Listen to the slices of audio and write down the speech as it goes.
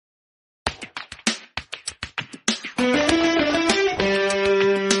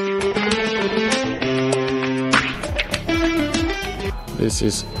This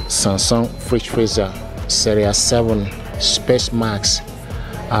is Samsung fridge freezer Series 7 SpaceMax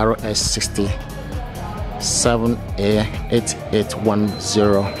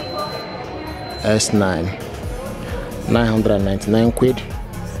RS67A8810S9. 999 quid.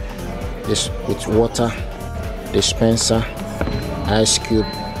 This with water, dispenser, ice cube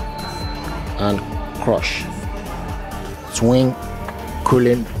and crush. Twin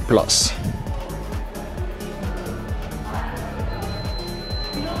cooling plus.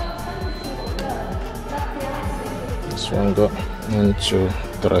 This one got 1, 2,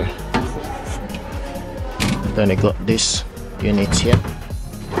 3. Then I got this unit here.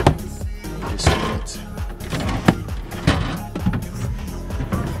 This unit,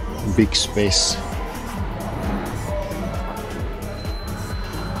 big space.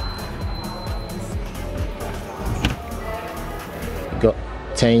 Got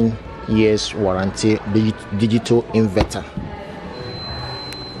 10 years warranty, digital inverter.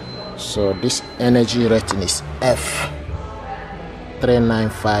 So this energy rating is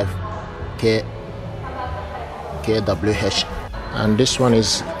F395 kWh, and this one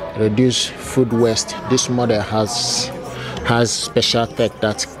is reduce food waste. This model has special tech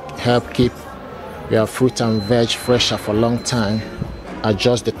that help keep your fruit and veg fresher for a long time.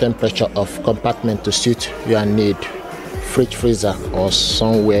 Adjust the temperature of compartment to suit your need, fridge, freezer or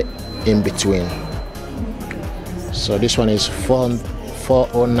somewhere in between. So this one is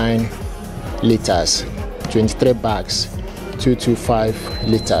 409 liters, 23 bags, 225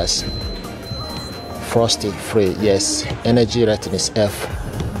 liters, frosty free. Yes, energy rating is F.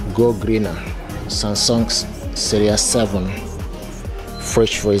 Go greener. Samsung's Series 7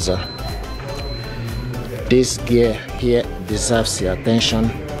 fridge freezer. This gear here deserves your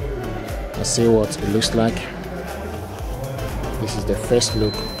attention. Let's see what it looks like. This is the first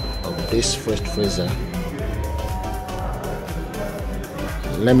look of this fridge freezer.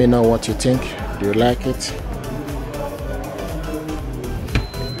 Let me know what you think. Do you like it?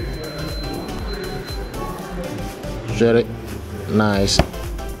 Very nice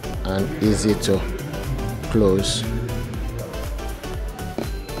and easy to close.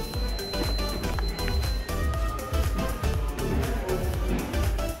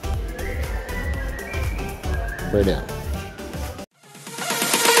 Brilliant.